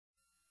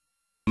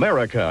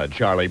America,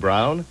 Charlie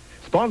Brown.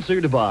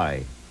 Sponsored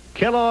by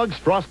Kellogg's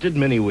Frosted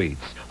Mini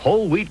Wheats.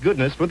 Whole wheat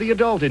goodness for the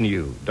adult in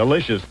you.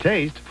 Delicious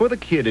taste for the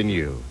kid in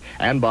you.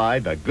 And by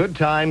the good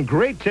time,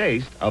 great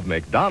taste of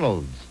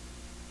McDonald's.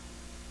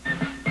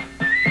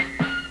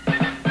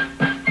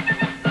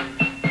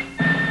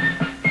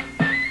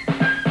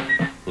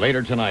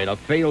 Later tonight, a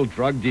failed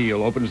drug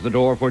deal opens the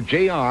door for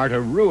JR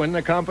to ruin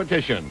the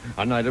competition.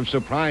 A night of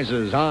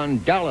surprises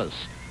on Dallas.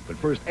 But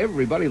first,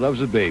 everybody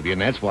loves a baby,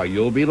 and that's why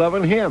you'll be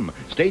loving him.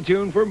 Stay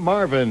tuned for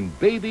Marvin,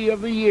 Baby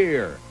of the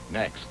Year,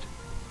 next.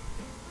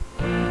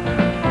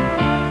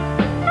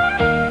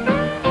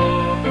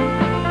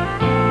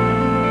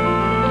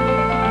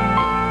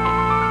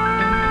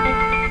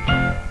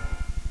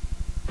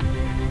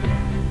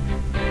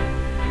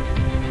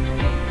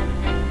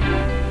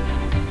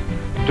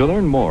 To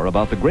learn more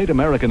about the great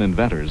American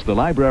inventors, the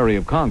Library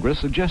of Congress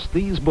suggests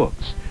these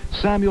books.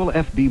 Samuel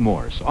F.B.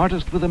 Morse,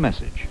 Artist with a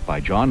Message, by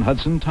John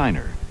Hudson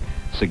Tyner.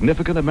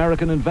 Significant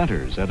American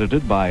Inventors,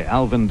 edited by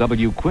Alvin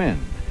W. Quinn.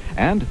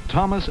 And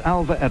Thomas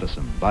Alva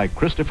Edison, by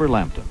Christopher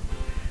Lampton.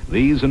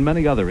 These and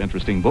many other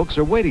interesting books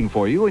are waiting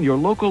for you in your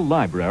local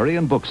library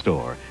and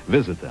bookstore.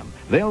 Visit them.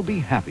 They'll be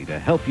happy to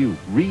help you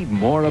read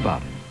more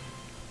about it.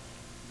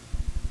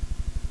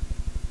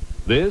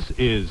 This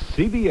is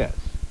CBS.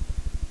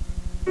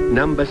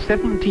 Number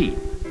 17,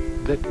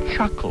 the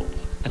chuckle.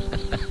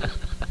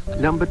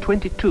 Number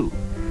 22,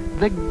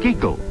 the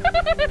giggle.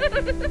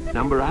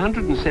 Number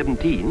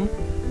 117,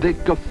 the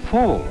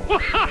guffaw.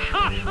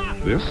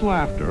 This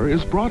laughter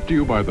is brought to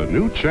you by the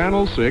new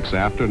Channel 6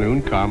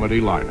 afternoon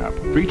comedy lineup,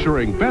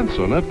 featuring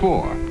Benson at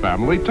 4,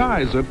 Family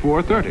Ties at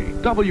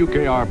 4:30,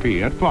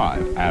 WKRP at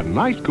 5, and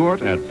Night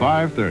Court at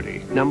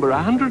 5:30. Number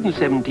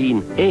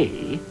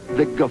 117A,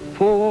 the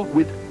guffaw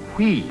with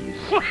wheeze.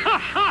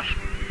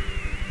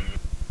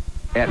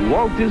 At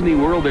Walt Disney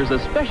World, there's a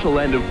special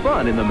land of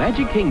fun in the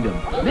Magic Kingdom,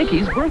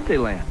 Mickey's Birthday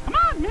Land. Come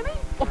on, Minnie.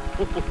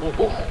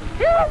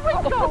 Here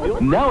we go.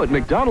 Now at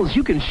McDonald's,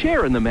 you can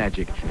share in the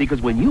magic,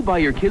 because when you buy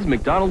your kids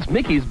McDonald's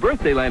Mickey's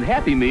Birthday Land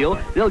Happy Meal,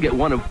 they'll get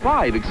one of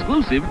 5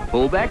 exclusive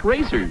pullback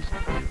racers.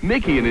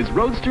 Mickey in his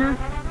roadster,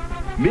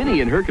 Minnie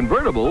in her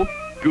convertible,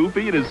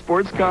 Goofy in his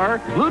sports car,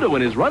 Pluto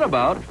in his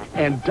runabout,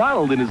 and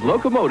Donald in his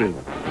locomotive.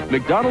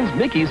 McDonald's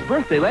Mickey's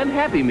Birthday Land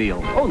Happy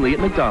Meal, only at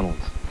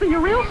McDonald's. See you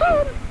real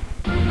soon.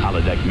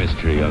 Holodeck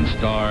Mystery on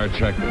Star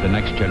Trek The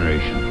Next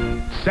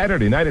Generation.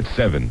 Saturday night at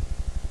 7.